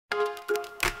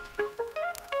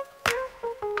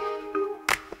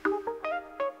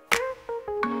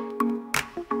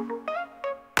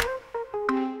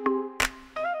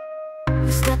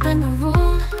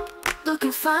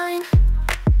fine.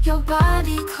 Your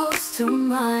body close to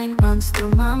mine, runs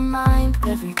through my mind.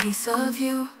 Every piece of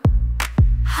you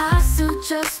has to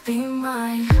just be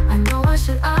mine. I know I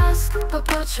should ask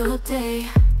about your day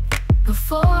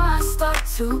before I start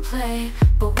to play,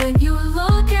 but when you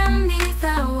look at me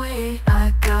that way,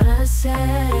 I gotta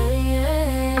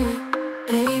say,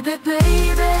 baby,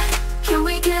 baby, can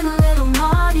we get a little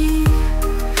naughty?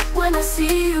 When I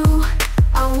see you,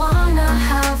 I wanna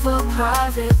have a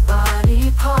private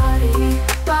body party.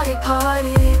 Body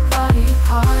party, body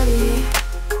party.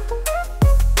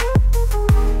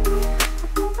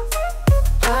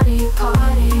 Body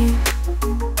party.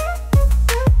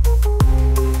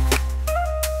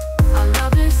 Our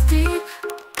love is deep,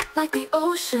 like the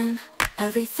ocean.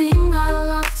 Everything I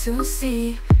love to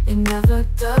see. It never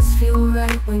does feel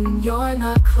right when you're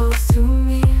not close to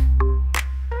me.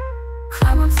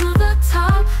 Climb up to the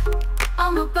top,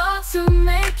 I'm about to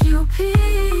make you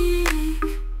peek.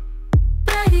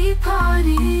 Body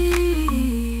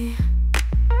party.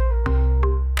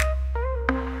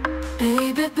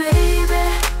 Baby, baby,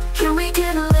 can we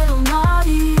get a little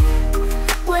naughty?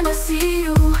 When I see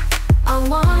you, I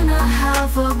wanna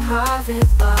have a private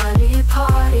body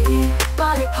party.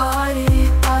 Body party,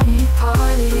 body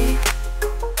party.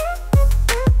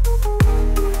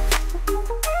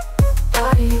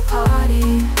 Body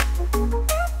party.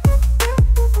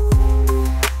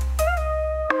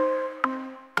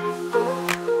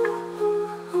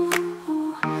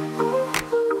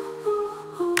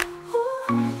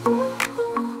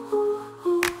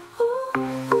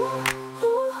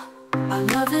 Our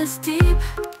love is deep,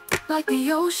 like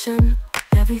the ocean.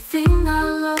 Everything I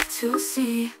love to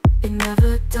see. It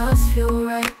never does feel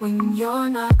right when you're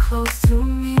not close to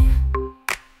me.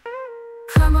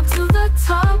 Climb up to the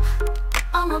top,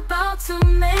 I'm about to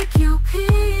make you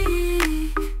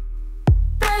peek.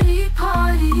 Body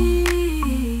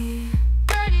party.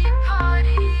 Body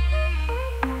party.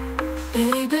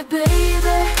 Baby,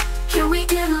 baby, can we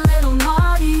get a little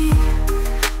naughty?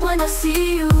 When I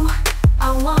see you,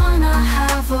 I wanna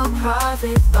have a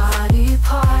private body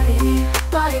party.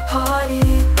 Body party.